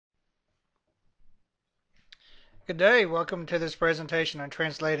Good day. Welcome to this presentation on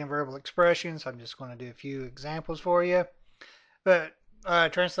translating verbal expressions. I'm just going to do a few examples for you. But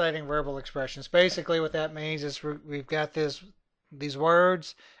translating verbal expressions, basically what that means is we've got these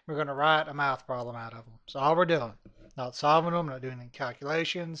words. We're going to write a math problem out of them. So all we're doing, not solving them, not doing any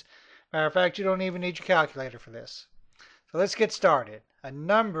calculations. Matter of fact, you don't even need your calculator for this. So let's get started. A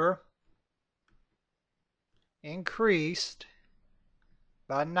number increased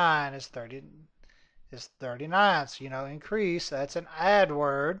by 9 is 39. So, increase, that's an add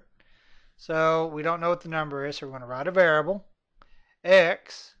word. So we don't know what the number is, so we're going to write a variable.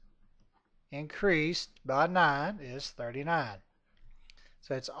 X increased by 9 is 39.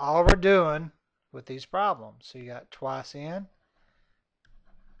 So it's all we're doing with these problems. So you got twice n,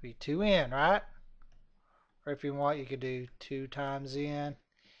 be 2n, right? Or if you want, you could do 2 times n.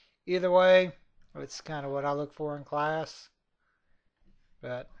 Either way, it's kind of what I look for in class.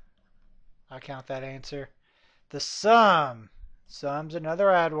 But I count that answer. The sum's another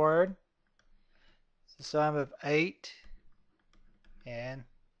add word. It's the sum of 8 and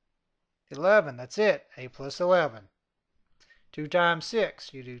 11. That's it. 8 plus 11. 2 times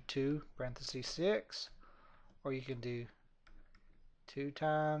 6. You do 2 parentheses 6. Or you can do 2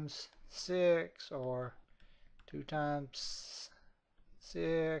 times 6 or 2 times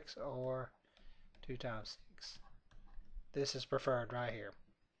 6 or 2 times 6. This is preferred right here.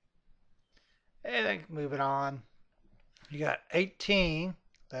 And then moving on. You got 18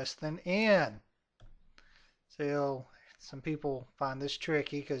 less than n. So some people find this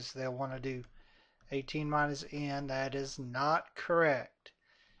tricky because they'll want to do 18 minus n. That is not correct.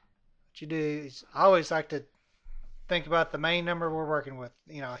 What you do is I always like to think about the main number we're working with.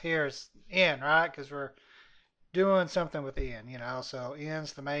 Here's n, right? Because we're doing something with n, so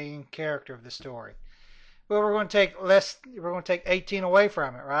n's the main character of the story. Well, we're going to take 18 away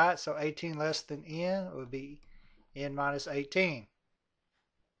from it, right? So 18 less than n would be n minus 18.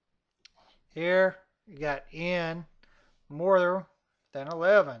 Here you got n more than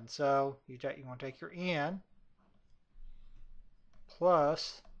 11. So you want to take your n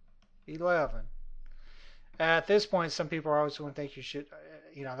plus 11. At this point, some people are always going to think you should,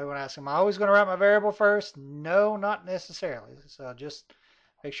 they want to ask, am I always going to write my variable first? No, not necessarily. So just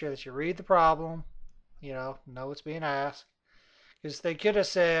make sure that you read the problem, know what's being asked. Because they could have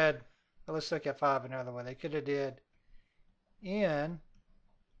said, well, let's look at 5 another way. They could have did n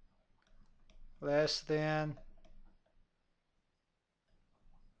less than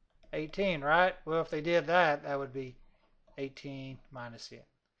 18, right? Well, if they did that, that would be 18 minus n.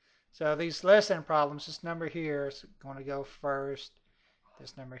 So these less than problems, this number here is going to go first.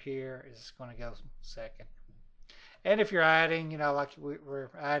 This number here is going to go second. And if you're adding, like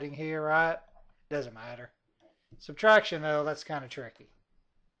we're adding here, right? It doesn't matter. Subtraction, though, that's kind of tricky.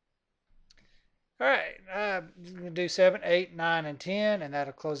 All right, I'm going to do 7, 8, 9, and 10, and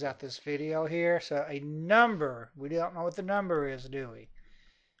that'll close out this video here. So a number, we don't know what the number is, do we?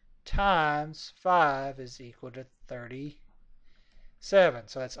 Times 5 is equal to 37.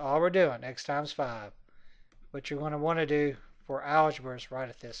 So that's all we're doing, x times 5. What you're going to want to do for algebra is write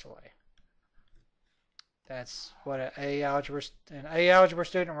it this way. That's what an A algebra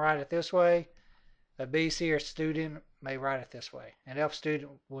student will write it this way. A BC or student may write it this way. An F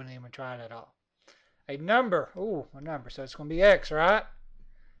student wouldn't even try it at all. A number, a number. So it's going to be x, right?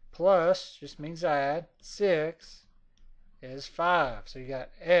 Plus, just means add, 6 is 5. So you got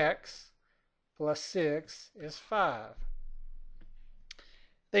x plus 6 is 5.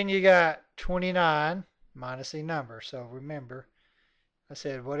 Then you got 29 minus a number. So remember, I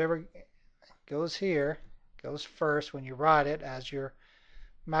said whatever goes here goes first when you write it as your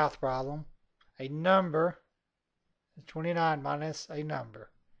math problem. A number is 29 minus a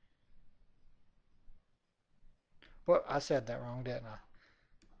number. Well, I said that wrong, didn't I?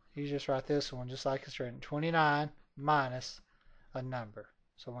 You just write this one just like it's written. 29 minus a number.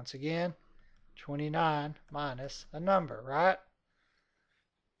 So once again, 29 minus a number, right?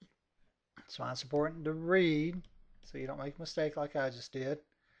 So it's important to read so you don't make a mistake like I just did.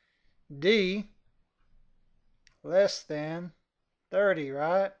 D less than 30,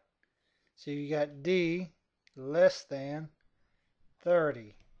 right? So you got D less than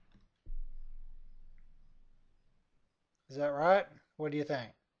 30. Is that right? What do you think?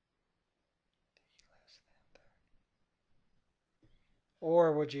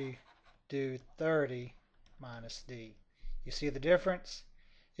 Or would you do 30 minus D? You see the difference?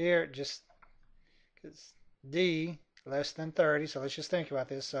 Here, just because D less than 30, so let's just think about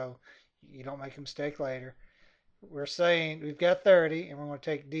this so you don't make a mistake later. We're saying we've got 30 and we're going to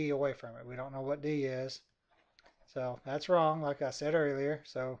take D away from it. We don't know what D is. So that's wrong, like I said earlier.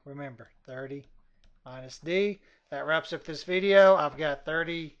 So remember, 30 minus d. That wraps up this video. I've got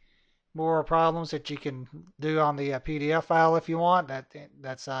 30 more problems that you can do on the PDF file if you want.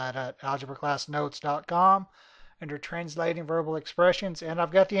 That's at algebraclassnotes.com under translating verbal expressions, and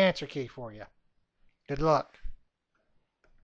I've got the answer key for you. Good luck.